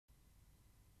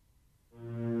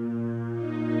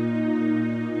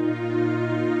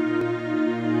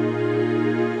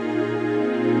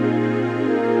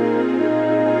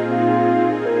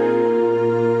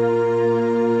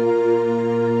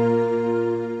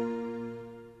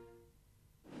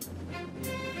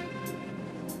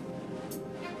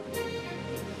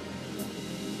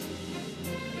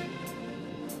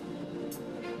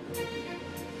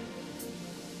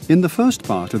In the first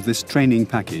part of this training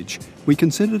package, we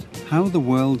considered how the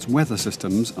world's weather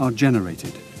systems are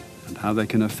generated and how they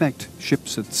can affect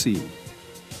ships at sea.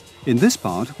 In this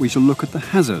part, we shall look at the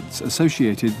hazards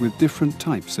associated with different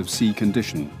types of sea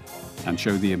condition and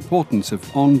show the importance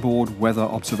of on-board weather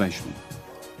observation.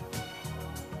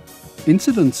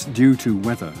 Incidents due to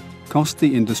weather cost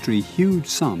the industry huge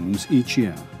sums each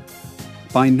year.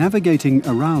 By navigating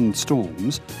around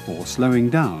storms or slowing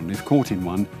down if caught in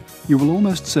one, you will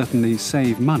almost certainly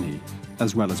save money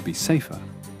as well as be safer.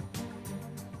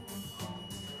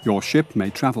 Your ship may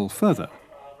travel further,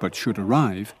 but should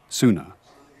arrive sooner.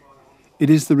 It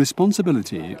is the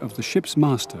responsibility of the ship's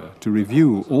master to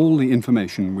review all the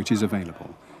information which is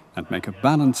available and make a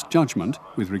balanced judgment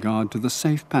with regard to the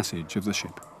safe passage of the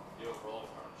ship.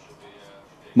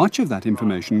 Much of that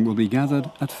information will be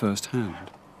gathered at first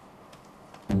hand.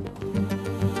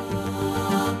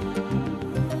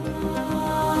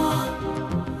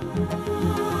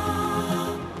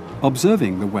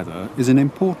 Observing the weather is an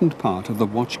important part of the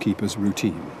watchkeeper's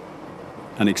routine.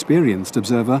 An experienced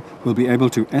observer will be able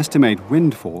to estimate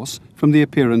wind force from the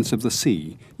appearance of the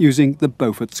sea using the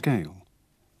Beaufort scale.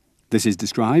 This is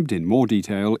described in more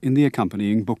detail in the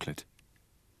accompanying booklet.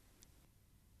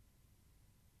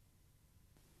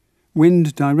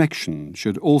 Wind direction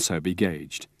should also be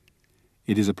gauged.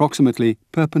 It is approximately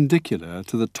perpendicular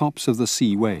to the tops of the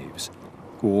sea waves,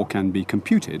 or can be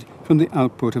computed from the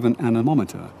output of an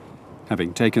anemometer,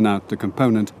 having taken out the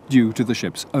component due to the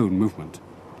ship's own movement.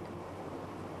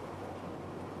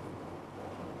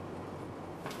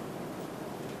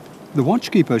 The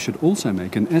watchkeeper should also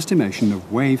make an estimation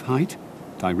of wave height,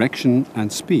 direction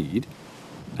and speed,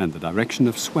 and the direction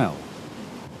of swell,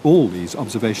 all these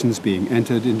observations being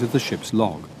entered into the ship's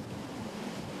log.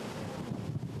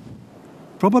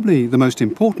 Probably the most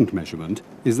important measurement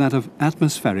is that of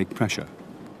atmospheric pressure.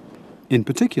 In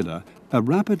particular, a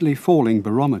rapidly falling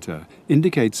barometer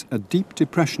indicates a deep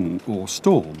depression or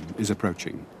storm is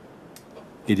approaching.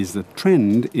 It is the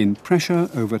trend in pressure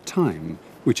over time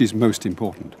which is most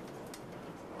important.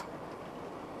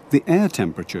 The air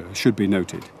temperature should be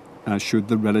noted, as should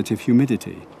the relative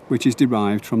humidity, which is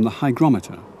derived from the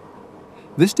hygrometer.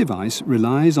 This device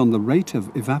relies on the rate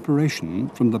of evaporation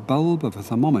from the bulb of a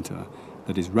thermometer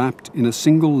that is wrapped in a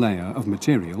single layer of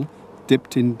material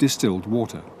dipped in distilled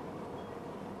water.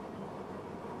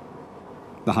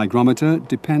 The hygrometer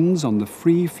depends on the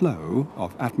free flow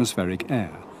of atmospheric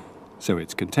air, so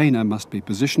its container must be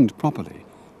positioned properly,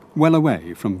 well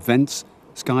away from vents,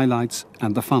 skylights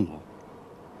and the funnel.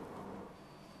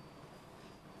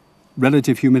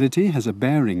 Relative humidity has a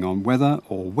bearing on whether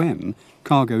or when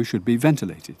cargo should be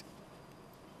ventilated.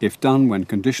 If done when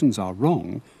conditions are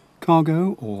wrong,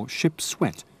 cargo or ship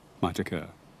sweat might occur.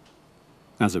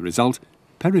 As a result,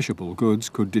 perishable goods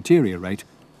could deteriorate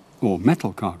or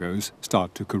metal cargoes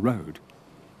start to corrode.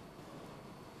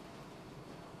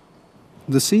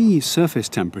 The sea surface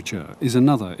temperature is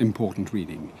another important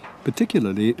reading,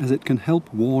 particularly as it can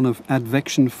help warn of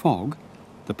advection fog,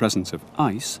 the presence of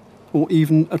ice, or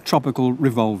even a tropical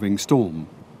revolving storm.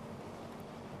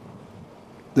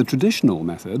 The traditional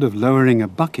method of lowering a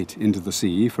bucket into the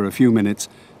sea for a few minutes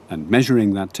and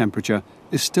measuring that temperature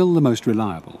is still the most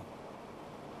reliable.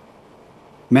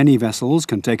 Many vessels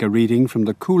can take a reading from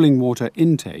the cooling water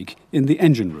intake in the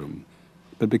engine room,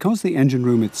 but because the engine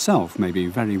room itself may be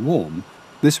very warm,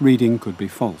 this reading could be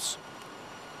false.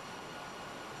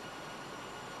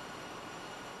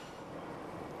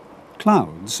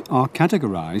 Clouds are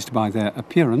categorized by their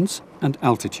appearance and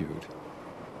altitude.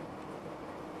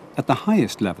 At the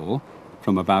highest level,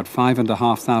 from about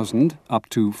 5,500 up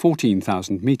to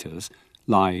 14,000 meters,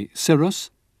 lie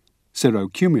cirrus,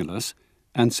 cirrocumulus,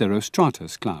 and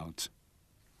cirrostratus clouds.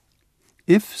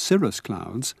 If cirrus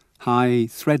clouds, high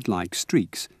thread-like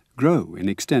streaks, grow in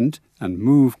extent and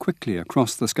move quickly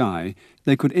across the sky,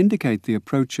 they could indicate the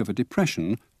approach of a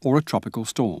depression or a tropical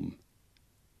storm.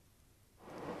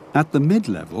 At the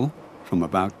mid-level, from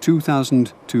about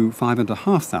 2,000 to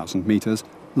 5,500 meters,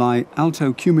 lie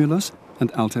altocumulus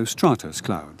and altostratus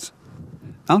clouds.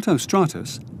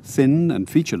 Altostratus, thin and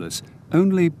featureless,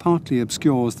 only partly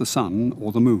obscures the sun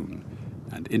or the moon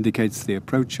and indicates the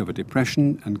approach of a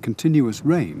depression and continuous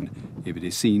rain if it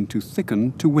is seen to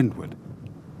thicken to windward.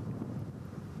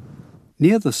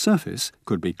 Near the surface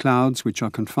could be clouds which are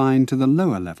confined to the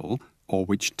lower level or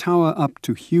which tower up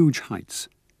to huge heights.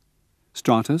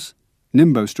 Stratus,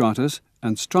 nimbostratus,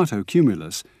 and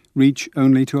stratocumulus reach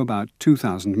only to about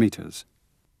 2,000 meters.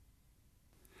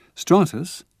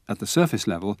 Stratus, at the surface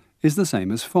level, is the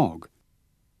same as fog.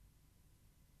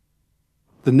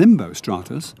 The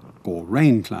nimbostratus, or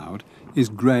rain cloud, is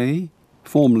grey,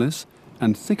 formless,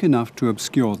 and thick enough to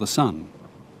obscure the sun.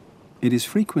 It is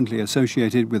frequently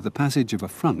associated with the passage of a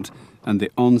front and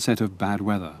the onset of bad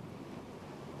weather.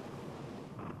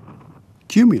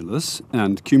 Cumulus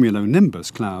and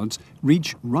cumulonimbus clouds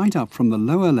reach right up from the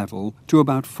lower level to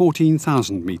about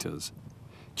 14,000 metres.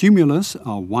 Cumulus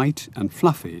are white and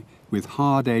fluffy with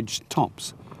hard-edged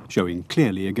tops, showing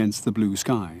clearly against the blue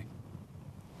sky.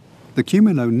 The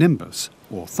cumulonimbus,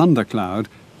 or thundercloud,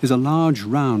 is a large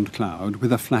round cloud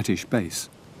with a flattish base.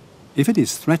 If it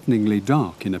is threateningly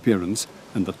dark in appearance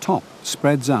and the top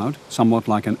spreads out somewhat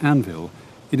like an anvil,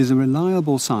 it is a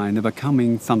reliable sign of a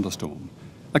coming thunderstorm,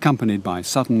 accompanied by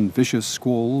sudden vicious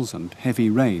squalls and heavy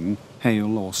rain,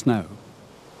 hail or snow.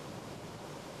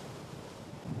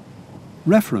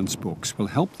 Reference books will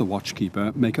help the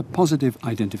watchkeeper make a positive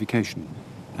identification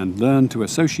and learn to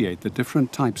associate the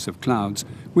different types of clouds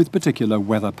with particular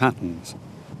weather patterns.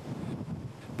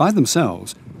 By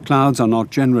themselves, clouds are not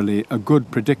generally a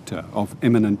good predictor of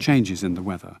imminent changes in the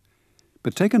weather,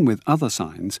 but taken with other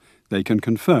signs, they can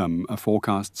confirm a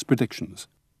forecast's predictions.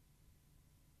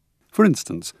 For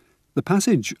instance, the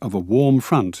passage of a warm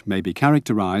front may be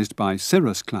characterized by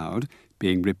cirrus cloud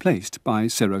being replaced by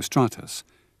cirrostratus,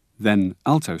 then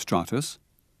altostratus,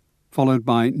 followed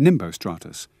by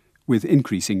nimbostratus, with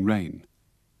increasing rain.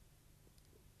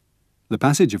 The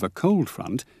passage of a cold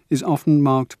front is often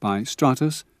marked by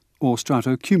stratus or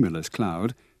stratocumulus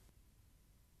cloud,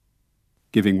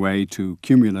 giving way to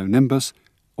cumulonimbus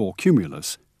or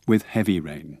cumulus with heavy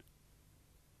rain.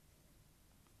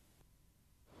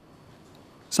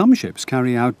 Some ships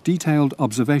carry out detailed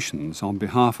observations on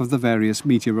behalf of the various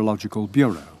meteorological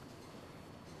bureaux.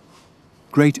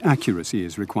 Great accuracy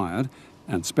is required,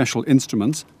 and special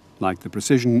instruments, like the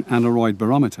precision aneroid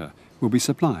barometer, will be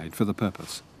supplied for the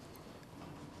purpose.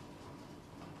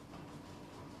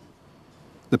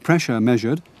 The pressure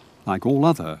measured, like all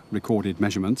other recorded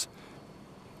measurements,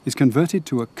 is converted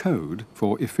to a code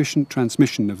for efficient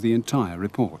transmission of the entire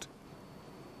report.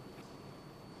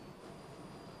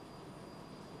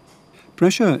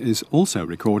 Pressure is also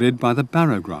recorded by the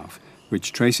barograph,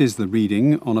 which traces the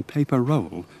reading on a paper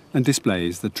roll and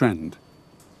displays the trend.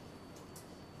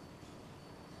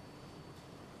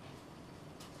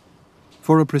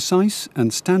 For a precise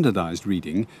and standardized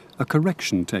reading, a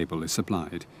correction table is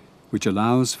supplied, which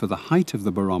allows for the height of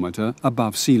the barometer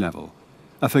above sea level,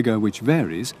 a figure which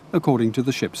varies according to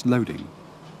the ship's loading.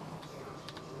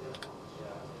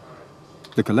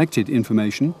 The collected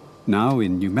information, now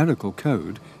in numerical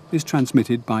code, is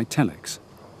transmitted by telex.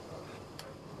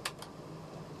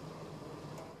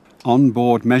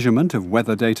 On-board measurement of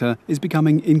weather data is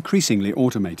becoming increasingly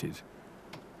automated.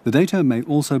 The data may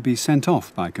also be sent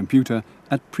off by computer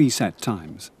at preset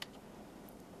times.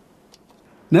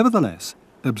 Nevertheless,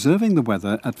 observing the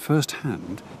weather at first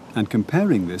hand and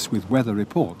comparing this with weather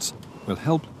reports will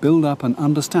help build up an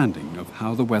understanding of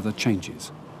how the weather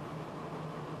changes.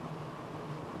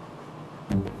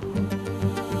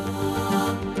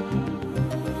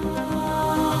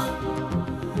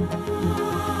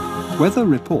 Weather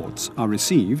reports are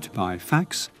received by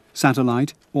fax,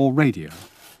 satellite or radio.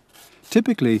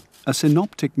 Typically, a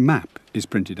synoptic map is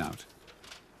printed out.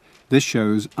 This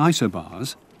shows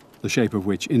isobars, the shape of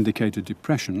which indicate a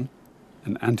depression,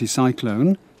 an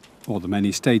anticyclone, or the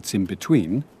many states in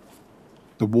between,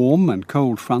 the warm and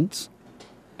cold fronts,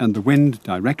 and the wind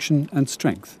direction and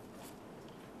strength.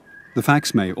 The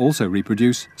fax may also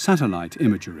reproduce satellite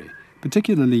imagery,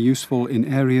 particularly useful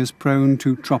in areas prone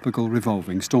to tropical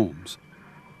revolving storms.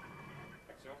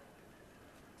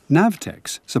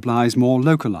 Navtex supplies more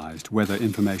localized weather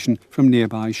information from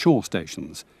nearby shore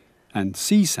stations, and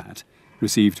CSAT,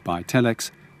 received by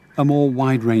telex, a more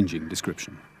wide-ranging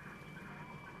description.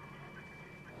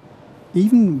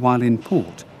 Even while in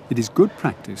port, it is good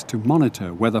practice to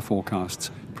monitor weather forecasts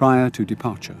prior to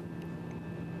departure.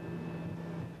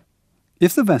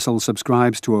 If the vessel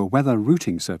subscribes to a weather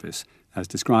routing service, as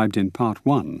described in Part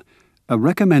 1, a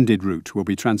recommended route will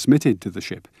be transmitted to the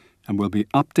ship and will be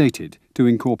updated to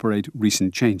incorporate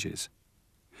recent changes.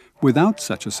 Without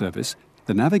such a service,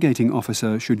 the navigating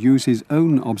officer should use his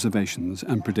own observations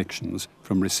and predictions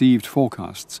from received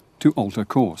forecasts to alter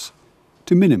course,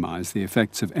 to minimize the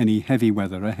effects of any heavy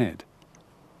weather ahead.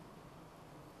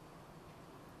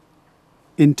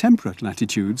 In temperate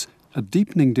latitudes, a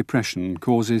deepening depression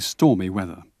causes stormy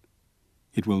weather.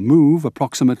 It will move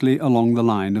approximately along the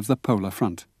line of the polar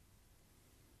front.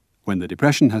 When the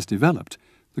depression has developed,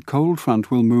 the cold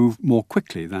front will move more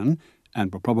quickly than,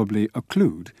 and will probably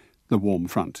occlude, the warm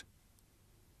front.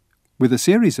 With a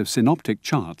series of synoptic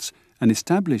charts, an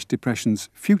established depression's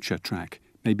future track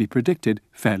may be predicted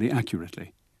fairly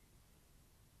accurately.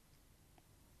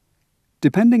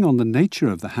 Depending on the nature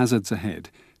of the hazards ahead,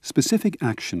 specific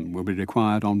action will be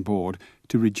required on board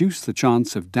to reduce the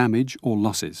chance of damage or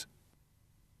losses.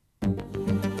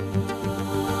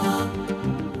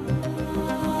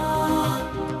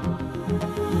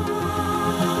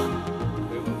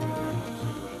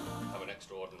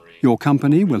 Your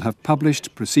company will have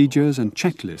published procedures and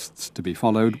checklists to be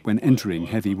followed when entering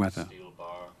heavy weather.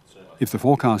 If the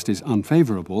forecast is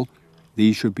unfavourable,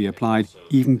 these should be applied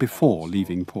even before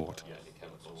leaving port.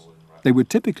 They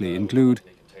would typically include: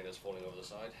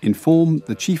 inform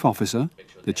the chief officer,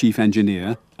 the chief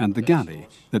engineer and the galley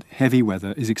that heavy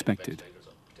weather is expected.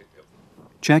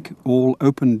 Check all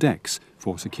open decks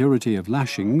for security of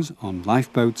lashings on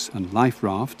lifeboats and life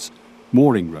rafts,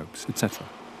 mooring ropes, etc.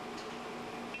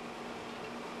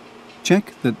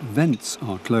 Check that vents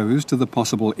are closed to the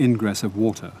possible ingress of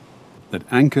water,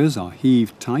 that anchors are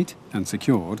heaved tight and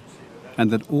secured,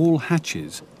 and that all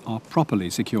hatches are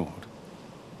properly secured.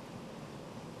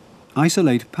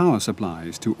 Isolate power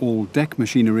supplies to all deck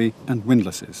machinery and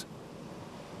windlasses.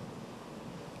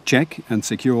 Check and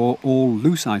secure all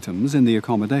loose items in the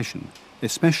accommodation,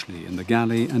 especially in the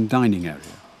galley and dining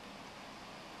area.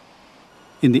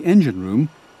 In the engine room,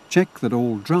 check that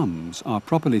all drums are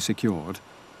properly secured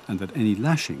and that any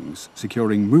lashings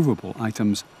securing movable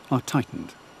items are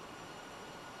tightened.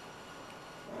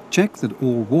 Check that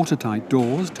all watertight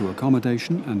doors to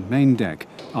accommodation and main deck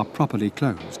are properly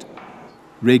closed.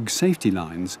 Rig safety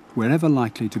lines wherever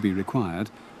likely to be required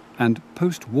and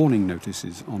post warning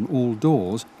notices on all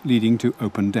doors leading to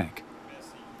open deck.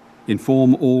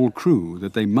 Inform all crew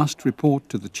that they must report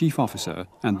to the chief officer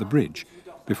and the bridge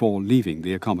before leaving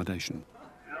the accommodation.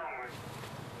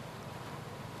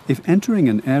 If entering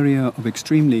an area of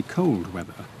extremely cold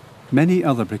weather, many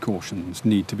other precautions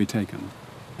need to be taken,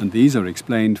 and these are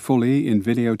explained fully in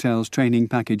Videotel's training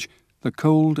package, the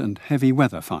Cold and Heavy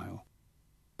Weather file.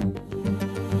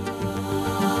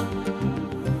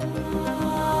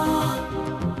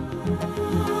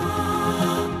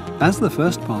 As the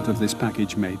first part of this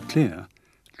package made clear,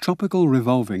 tropical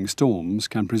revolving storms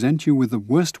can present you with the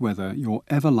worst weather you're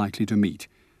ever likely to meet,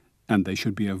 and they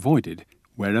should be avoided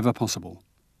wherever possible.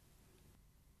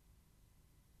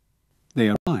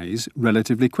 They arise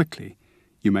relatively quickly.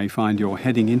 You may find you're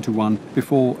heading into one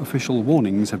before official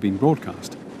warnings have been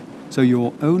broadcast, so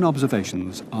your own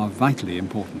observations are vitally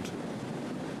important.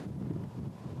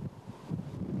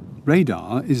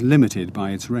 Radar is limited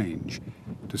by its range.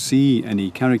 To see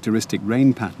any characteristic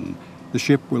rain pattern, the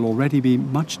ship will already be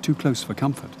much too close for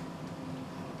comfort.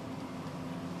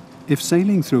 If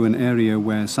sailing through an area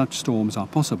where such storms are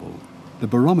possible, the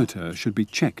barometer should be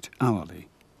checked hourly.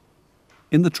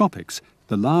 In the tropics,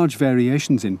 the large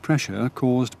variations in pressure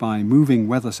caused by moving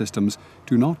weather systems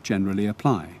do not generally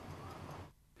apply.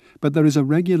 But there is a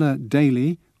regular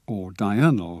daily or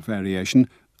diurnal variation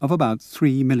of about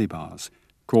 3 millibars,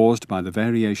 caused by the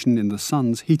variation in the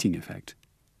sun's heating effect.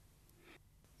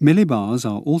 Millibars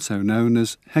are also known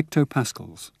as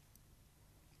hectopascals.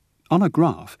 On a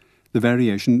graph, the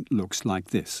variation looks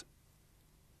like this.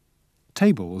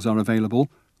 Tables are available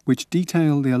which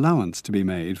detail the allowance to be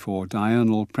made for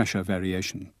diurnal pressure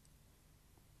variation.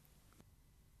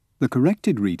 The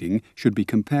corrected reading should be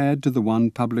compared to the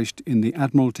one published in the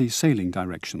Admiralty Sailing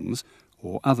Directions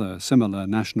or other similar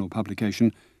national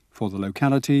publication for the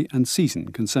locality and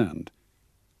season concerned.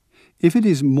 If it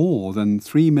is more than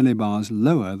 3 millibars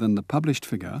lower than the published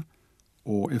figure,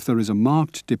 or if there is a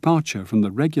marked departure from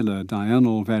the regular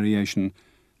diurnal variation,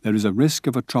 there is a risk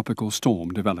of a tropical storm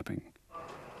developing.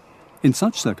 In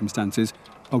such circumstances,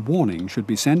 a warning should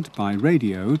be sent by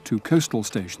radio to coastal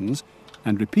stations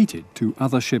and repeated to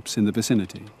other ships in the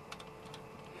vicinity.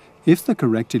 If the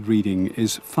corrected reading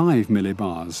is 5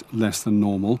 millibars less than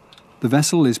normal, the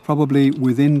vessel is probably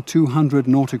within 200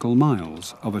 nautical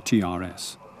miles of a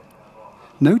TRS.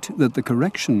 Note that the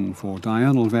correction for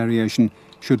diurnal variation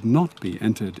should not be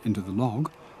entered into the log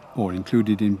or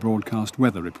included in broadcast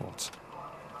weather reports.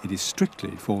 It is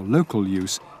strictly for local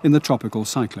use in the tropical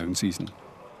cyclone season.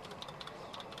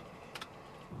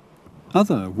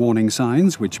 Other warning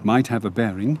signs which might have a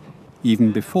bearing,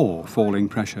 even before falling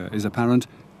pressure is apparent,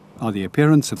 are the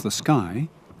appearance of the sky,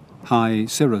 high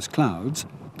cirrus clouds,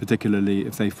 particularly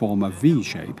if they form a V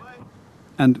shape,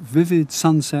 and vivid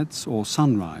sunsets or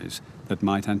sunrise that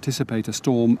might anticipate a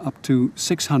storm up to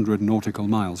 600 nautical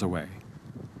miles away.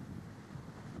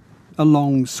 A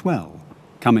long swell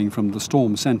coming from the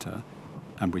storm centre,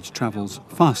 and which travels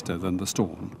faster than the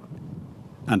storm,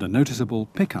 and a noticeable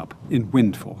pickup in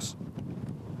wind force.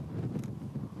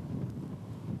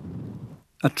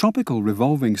 A tropical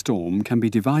revolving storm can be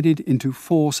divided into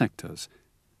 4 sectors: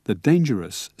 the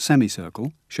dangerous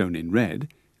semicircle, shown in red,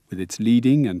 with its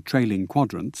leading and trailing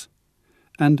quadrants,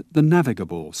 and the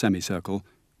navigable semicircle,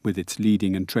 with its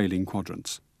leading and trailing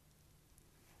quadrants.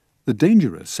 The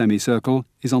dangerous semicircle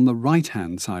is on the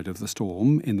right-hand side of the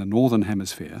storm in the northern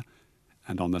hemisphere,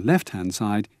 and on the left-hand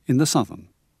side in the southern.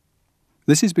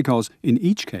 This is because, in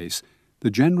each case, the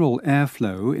general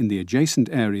airflow in the adjacent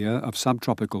area of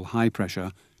subtropical high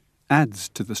pressure adds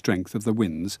to the strength of the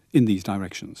winds in these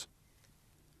directions.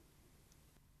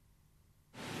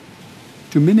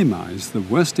 To minimize the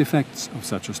worst effects of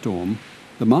such a storm,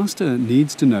 the master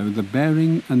needs to know the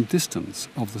bearing and distance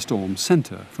of the storm's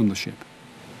centre from the ship,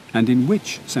 and in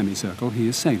which semicircle he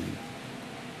is sailing.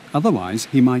 Otherwise,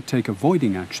 he might take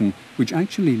avoiding action which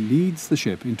actually leads the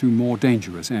ship into more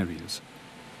dangerous areas.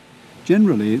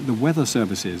 Generally, the weather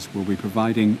services will be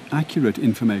providing accurate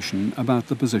information about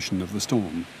the position of the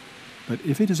storm. But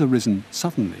if it has arisen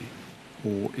suddenly,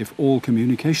 or if all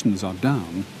communications are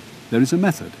down, there is a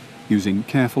method using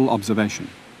careful observation.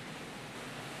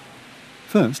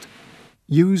 First,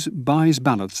 use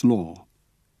Buys-Ballott's law.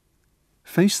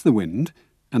 Face the wind,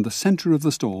 and the centre of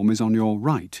the storm is on your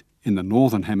right in the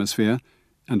northern hemisphere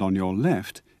and on your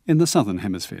left in the southern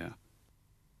hemisphere.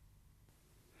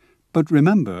 But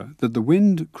remember that the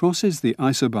wind crosses the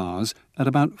isobars at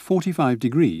about 45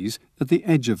 degrees at the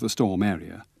edge of the storm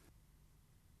area.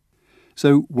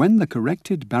 So when the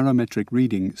corrected barometric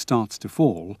reading starts to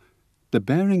fall, the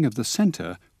bearing of the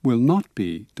centre will not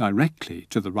be directly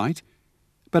to the right,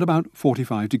 but about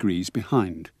 45 degrees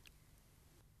behind.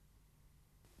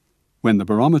 When the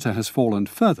barometer has fallen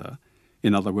further,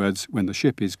 in other words, when the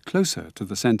ship is closer to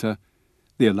the centre,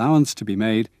 the allowance to be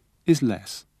made is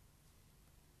less.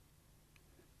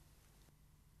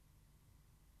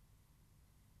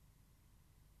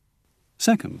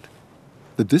 Second,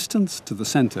 the distance to the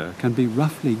centre can be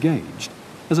roughly gauged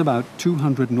as about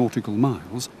 200 nautical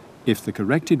miles if the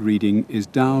corrected reading is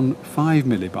down 5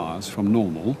 millibars from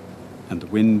normal and the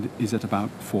wind is at about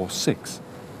force 6.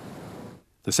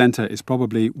 The centre is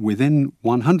probably within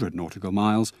 100 nautical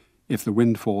miles if the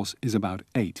wind force is about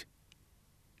 8.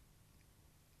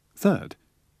 Third,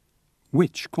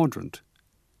 which quadrant?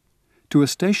 To a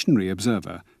stationary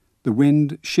observer, the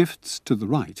wind shifts to the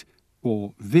right,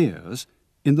 or veers,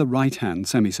 in the right-hand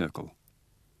semicircle,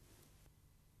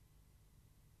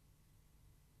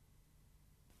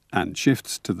 and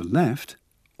shifts to the left,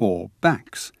 or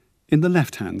backs, in the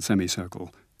left-hand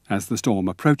semicircle as the storm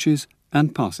approaches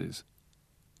and passes.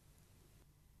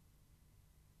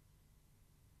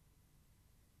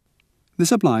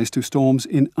 This applies to storms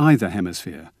in either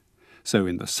hemisphere. So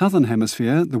in the southern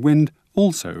hemisphere, the wind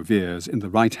also veers in the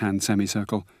right-hand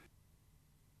semicircle,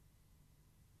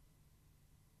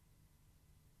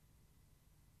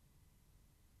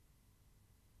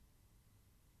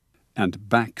 and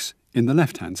backs in the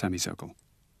left-hand semicircle.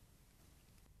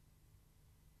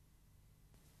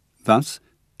 Thus,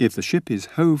 if the ship is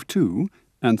hove to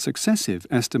and successive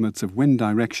estimates of wind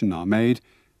direction are made,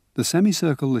 the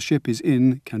semicircle the ship is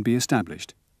in can be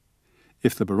established.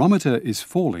 If the barometer is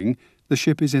falling, the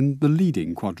ship is in the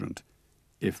leading quadrant.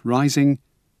 If rising,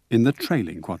 in the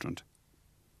trailing quadrant.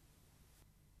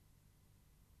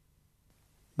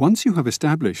 Once you have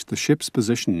established the ship's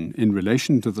position in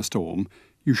relation to the storm,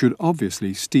 you should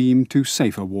obviously steam to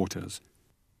safer waters,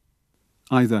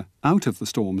 either out of the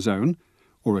storm zone,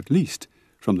 or at least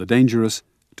from the dangerous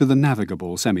to the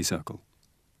navigable semicircle.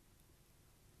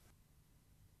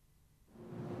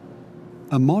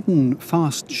 A modern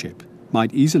fast ship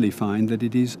might easily find that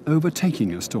it is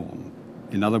overtaking a storm.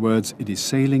 In other words, it is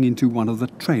sailing into one of the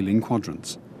trailing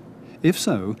quadrants. If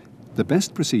so, the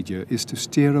best procedure is to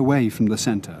steer away from the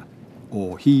centre,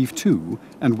 or heave to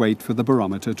and wait for the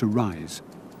barometer to rise.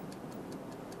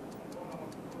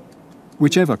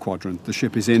 Whichever quadrant the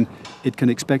ship is in, it can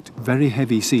expect very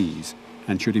heavy seas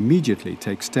and should immediately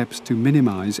take steps to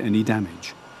minimize any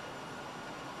damage.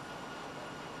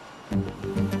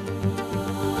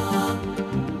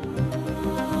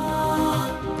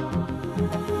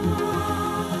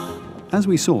 As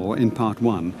we saw in Part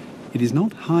 1, it is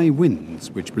not high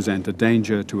winds which present a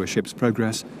danger to a ship's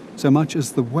progress so much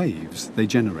as the waves they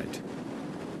generate.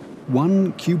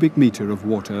 1 cubic metre of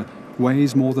water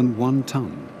weighs more than 1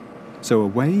 ton, so a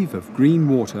wave of green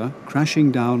water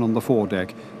crashing down on the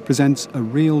foredeck presents a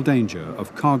real danger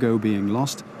of cargo being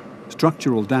lost,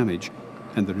 structural damage,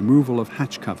 and the removal of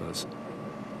hatch covers.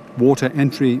 Water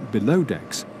entry below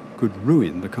decks could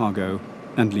ruin the cargo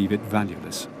and leave it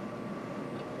valueless.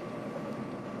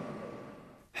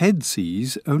 Head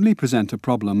seas only present a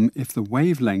problem if the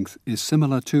wavelength is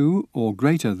similar to or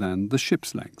greater than the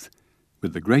ship's length,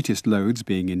 with the greatest loads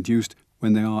being induced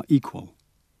when they are equal.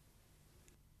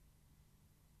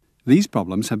 These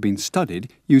problems have been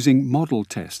studied using model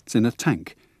tests in a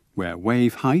tank, where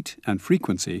wave height and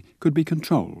frequency could be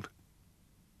controlled.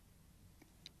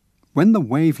 When the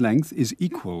wavelength is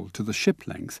equal to the ship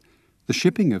length, the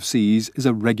shipping of seas is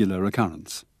a regular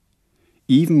occurrence.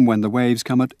 Even when the waves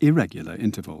come at irregular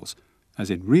intervals, as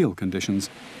in real conditions,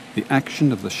 the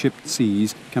action of the shipped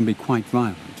seas can be quite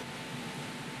violent.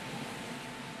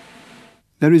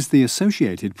 There is the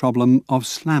associated problem of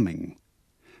slamming.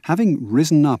 Having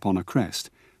risen up on a crest,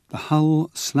 the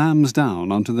hull slams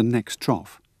down onto the next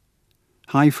trough.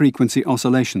 High-frequency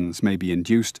oscillations may be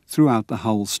induced throughout the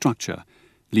hull structure,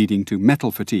 leading to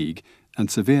metal fatigue and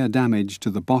severe damage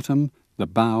to the bottom, the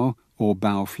bow, or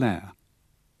bow flare.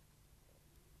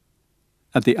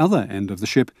 At the other end of the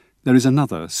ship, there is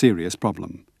another serious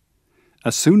problem.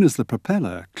 As soon as the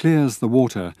propeller clears the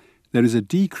water, there is a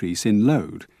decrease in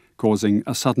load, causing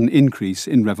a sudden increase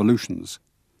in revolutions.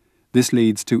 This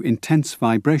leads to intense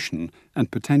vibration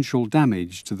and potential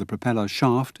damage to the propeller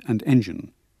shaft and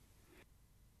engine.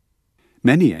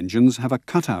 Many engines have a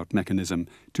cutout mechanism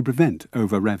to prevent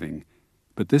over-revving,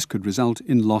 but this could result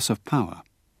in loss of power.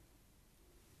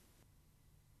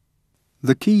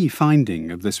 The key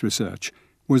finding of this research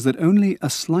was that only a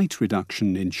slight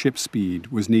reduction in ship speed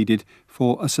was needed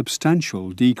for a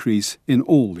substantial decrease in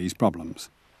all these problems.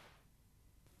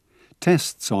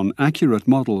 Tests on accurate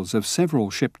models of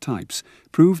several ship types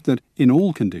proved that, in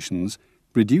all conditions,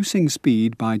 reducing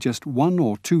speed by just 1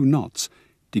 or 2 knots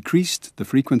decreased the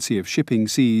frequency of shipping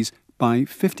seas by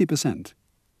 50%.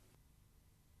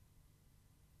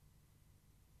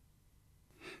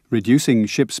 Reducing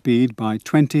ship speed by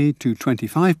 20 to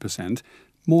 25%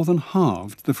 more than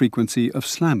halved the frequency of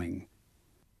slamming.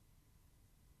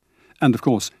 And of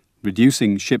course,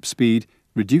 reducing ship speed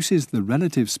reduces the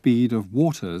relative speed of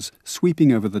waters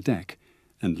sweeping over the deck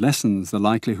and lessens the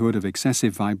likelihood of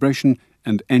excessive vibration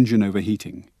and engine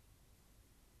overheating.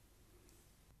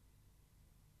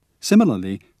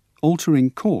 Similarly,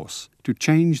 altering course to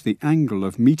change the angle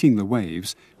of meeting the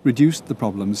waves reduced the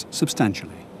problems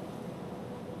substantially.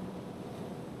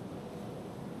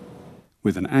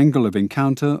 With an angle of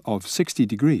encounter of 60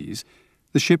 degrees,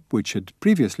 the ship, which had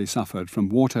previously suffered from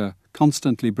water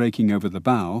constantly breaking over the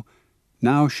bow,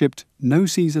 now shipped no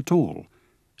seas at all,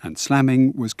 and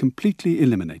slamming was completely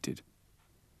eliminated.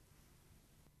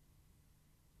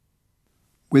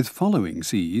 With following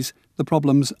seas, the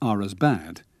problems are as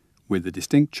bad, with a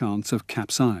distinct chance of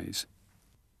capsize.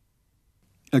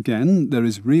 Again, there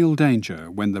is real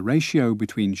danger when the ratio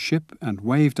between ship and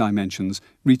wave dimensions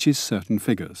reaches certain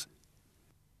figures.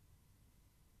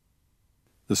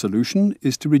 The solution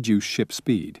is to reduce ship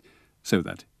speed, so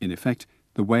that, in effect,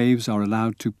 the waves are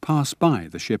allowed to pass by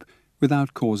the ship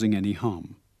without causing any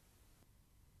harm.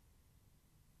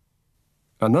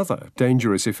 Another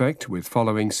dangerous effect with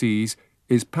following seas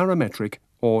is parametric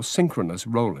or synchronous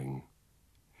rolling.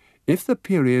 If the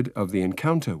period of the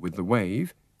encounter with the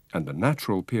wave and the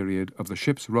natural period of the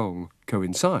ship's roll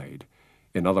coincide,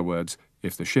 in other words,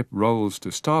 if the ship rolls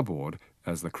to starboard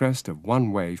as the crest of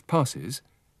one wave passes,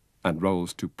 and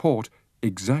rolls to port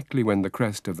exactly when the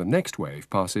crest of the next wave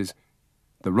passes,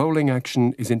 the rolling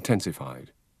action is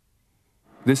intensified.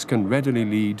 This can readily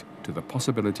lead to the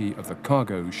possibility of the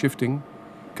cargo shifting,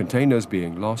 containers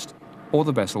being lost, or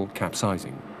the vessel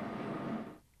capsizing.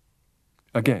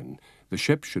 Again, the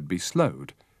ship should be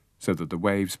slowed so that the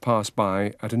waves pass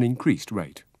by at an increased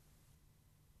rate.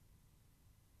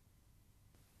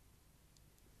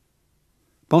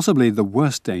 Possibly the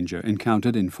worst danger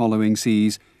encountered in following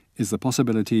seas is the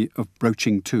possibility of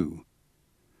broaching to.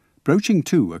 Broaching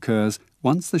to occurs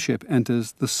once the ship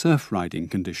enters the surf riding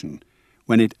condition,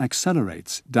 when it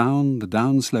accelerates down the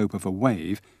downslope of a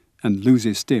wave and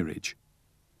loses steerage.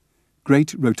 Great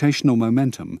rotational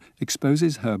momentum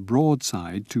exposes her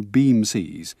broadside to beam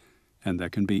seas, and there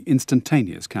can be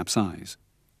instantaneous capsize.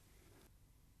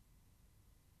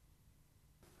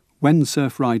 When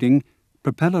surf riding,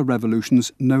 propeller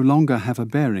revolutions no longer have a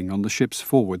bearing on the ship's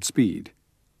forward speed.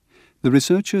 The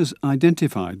researchers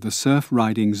identified the surf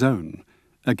riding zone,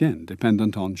 again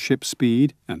dependent on ship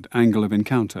speed and angle of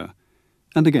encounter,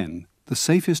 and again the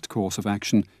safest course of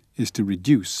action is to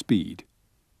reduce speed.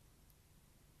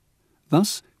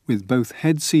 Thus, with both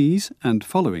head seas and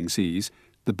following seas,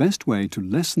 the best way to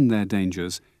lessen their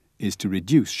dangers is to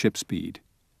reduce ship speed.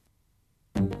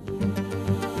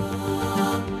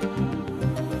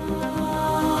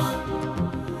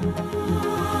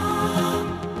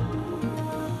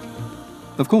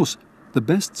 Of course, the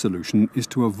best solution is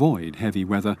to avoid heavy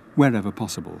weather wherever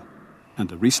possible,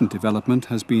 and a recent development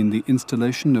has been the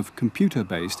installation of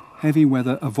computer-based heavy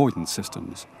weather avoidance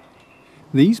systems.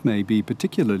 These may be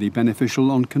particularly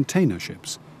beneficial on container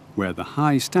ships, where the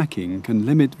high stacking can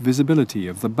limit visibility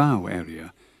of the bow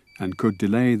area and could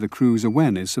delay the crew's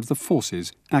awareness of the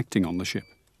forces acting on the ship.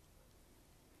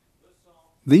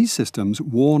 These systems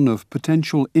warn of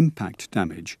potential impact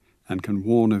damage and can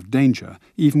warn of danger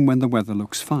even when the weather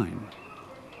looks fine.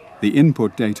 The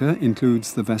input data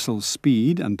includes the vessel's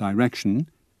speed and direction,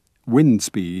 wind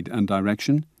speed and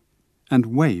direction, and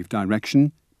wave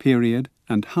direction, period,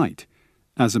 and height,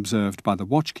 as observed by the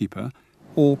watchkeeper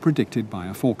or predicted by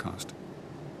a forecast.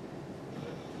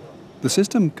 The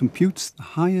system computes the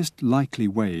highest likely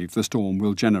wave the storm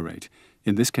will generate,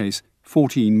 in this case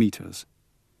 14 meters.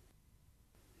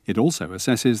 It also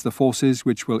assesses the forces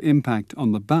which will impact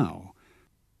on the bow,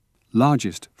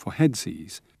 largest for head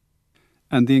seas,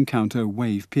 and the encounter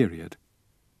wave period.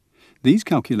 These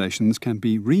calculations can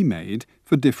be remade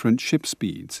for different ship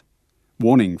speeds,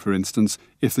 warning, for instance,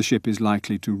 if the ship is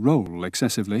likely to roll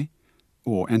excessively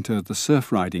or enter the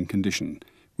surf riding condition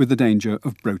with the danger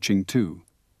of broaching to.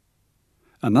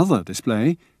 Another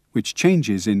display, which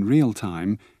changes in real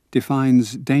time,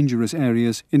 defines dangerous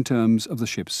areas in terms of the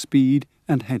ship's speed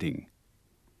and heading.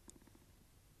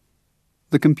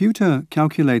 The computer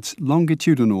calculates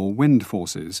longitudinal wind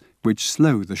forces which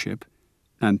slow the ship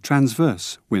and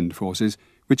transverse wind forces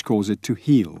which cause it to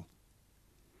heel.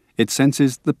 It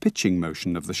senses the pitching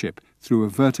motion of the ship through a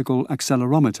vertical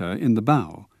accelerometer in the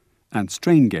bow and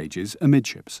strain gauges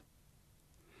amidships.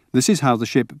 This is how the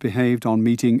ship behaved on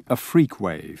meeting a freak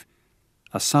wave,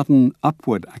 a sudden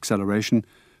upward acceleration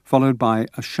followed by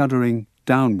a shuddering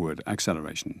downward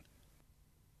acceleration.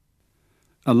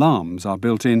 Alarms are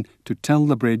built in to tell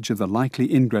the bridge of the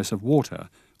likely ingress of water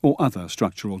or other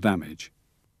structural damage.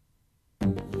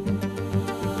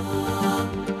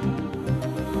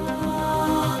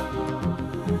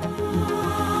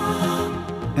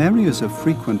 Areas of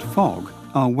frequent fog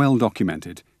are well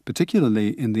documented, particularly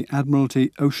in the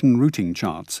Admiralty ocean routing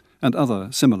charts and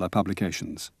other similar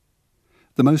publications.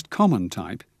 The most common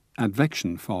type,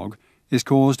 advection fog, is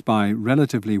caused by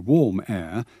relatively warm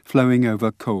air flowing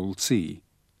over cold sea.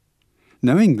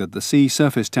 Knowing that the sea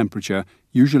surface temperature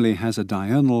usually has a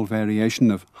diurnal variation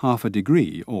of half a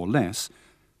degree or less,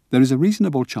 there is a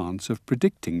reasonable chance of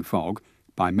predicting fog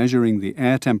by measuring the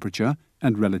air temperature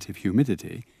and relative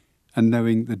humidity and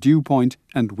knowing the dew point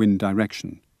and wind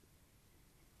direction.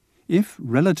 If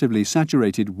relatively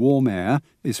saturated warm air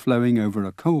is flowing over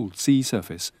a cold sea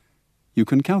surface, you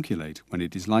can calculate when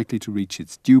it is likely to reach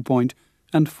its dew point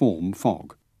and form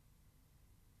fog.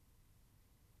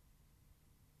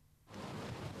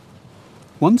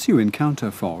 Once you encounter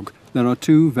fog, there are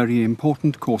two very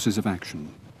important courses of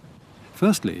action.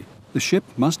 Firstly, the ship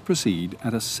must proceed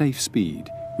at a safe speed,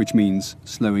 which means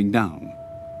slowing down.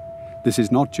 This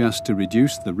is not just to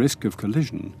reduce the risk of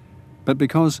collision, but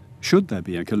because, should there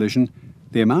be a collision,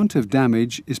 the amount of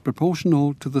damage is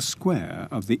proportional to the square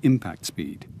of the impact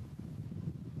speed.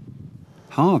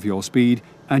 Halve your speed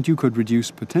and you could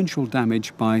reduce potential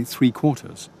damage by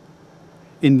 3/4.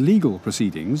 In legal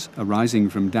proceedings arising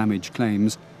from damage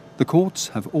claims, the courts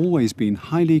have always been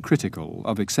highly critical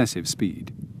of excessive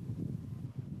speed.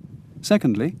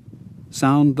 Secondly,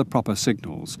 sound the proper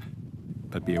signals,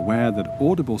 but be aware that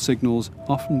audible signals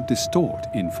often distort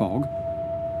in fog,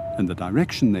 and the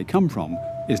direction they come from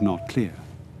is not clear.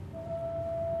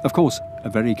 Of course, a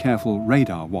very careful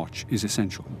radar watch is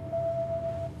essential.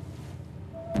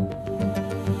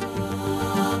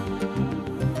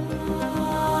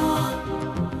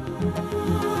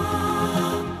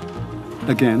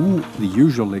 Again, the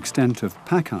usual extent of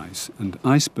pack ice and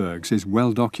icebergs is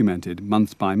well documented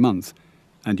month by month,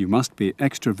 and you must be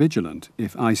extra vigilant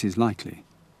if ice is likely.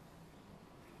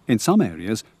 In some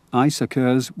areas, ice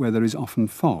occurs where there is often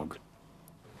fog.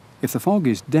 If the fog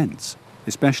is dense,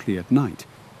 especially at night,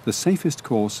 the safest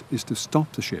course is to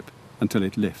stop the ship until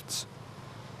it lifts.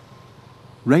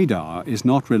 Radar is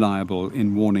not reliable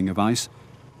in warning of ice,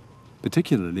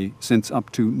 particularly since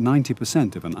up to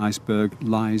 90% of an iceberg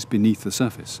lies beneath the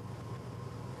surface.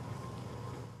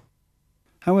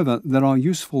 However, there are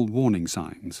useful warning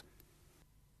signs.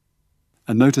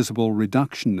 A noticeable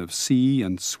reduction of sea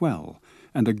and swell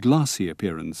and a glassy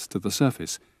appearance to the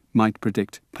surface might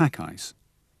predict pack ice.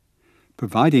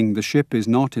 Providing the ship is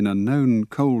not in a known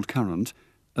cold current,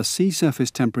 a sea surface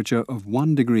temperature of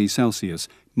 1 degree Celsius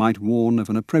might warn of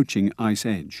an approaching ice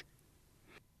edge.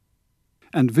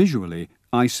 And visually,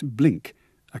 ice blink,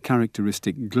 a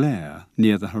characteristic glare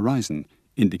near the horizon,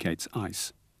 indicates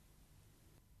ice.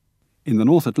 In the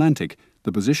North Atlantic,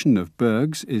 the position of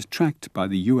bergs is tracked by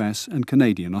the US and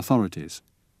Canadian authorities.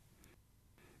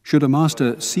 Should a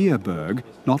master see a berg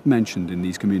not mentioned in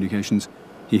these communications,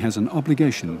 he has an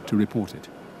obligation to report it.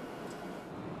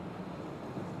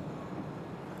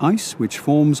 Ice which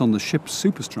forms on the ship's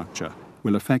superstructure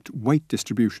will affect weight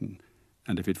distribution,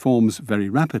 and if it forms very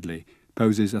rapidly,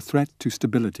 poses a threat to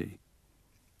stability.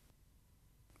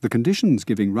 The conditions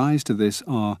giving rise to this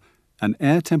are an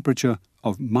air temperature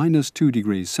of -2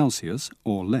 degrees Celsius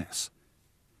or less,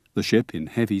 the ship in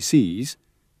heavy seas,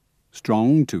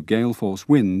 strong to gale force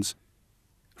winds,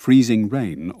 freezing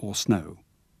rain or snow.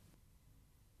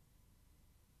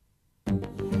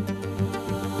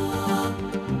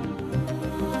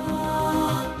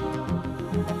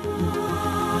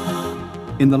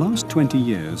 In the last 20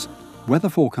 years, weather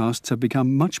forecasts have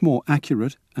become much more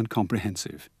accurate and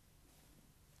comprehensive.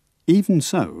 Even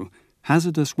so,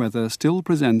 hazardous weather still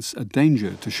presents a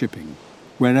danger to shipping,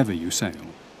 wherever you sail.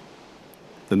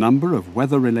 The number of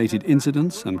weather-related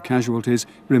incidents and casualties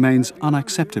remains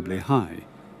unacceptably high,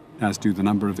 as do the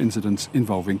number of incidents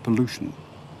involving pollution.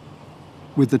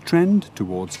 With the trend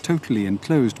towards totally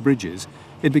enclosed bridges,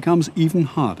 it becomes even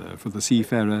harder for the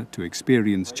seafarer to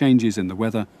experience changes in the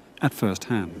weather at first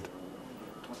hand.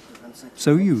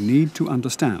 So you need to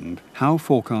understand how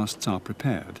forecasts are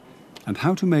prepared and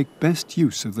how to make best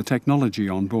use of the technology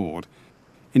on board,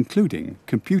 including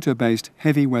computer-based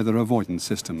heavy weather avoidance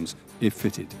systems, if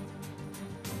fitted.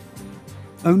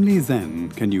 Only then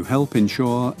can you help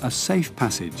ensure a safe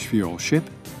passage for your ship,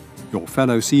 your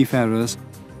fellow seafarers,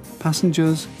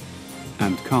 passengers,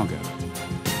 and cargo.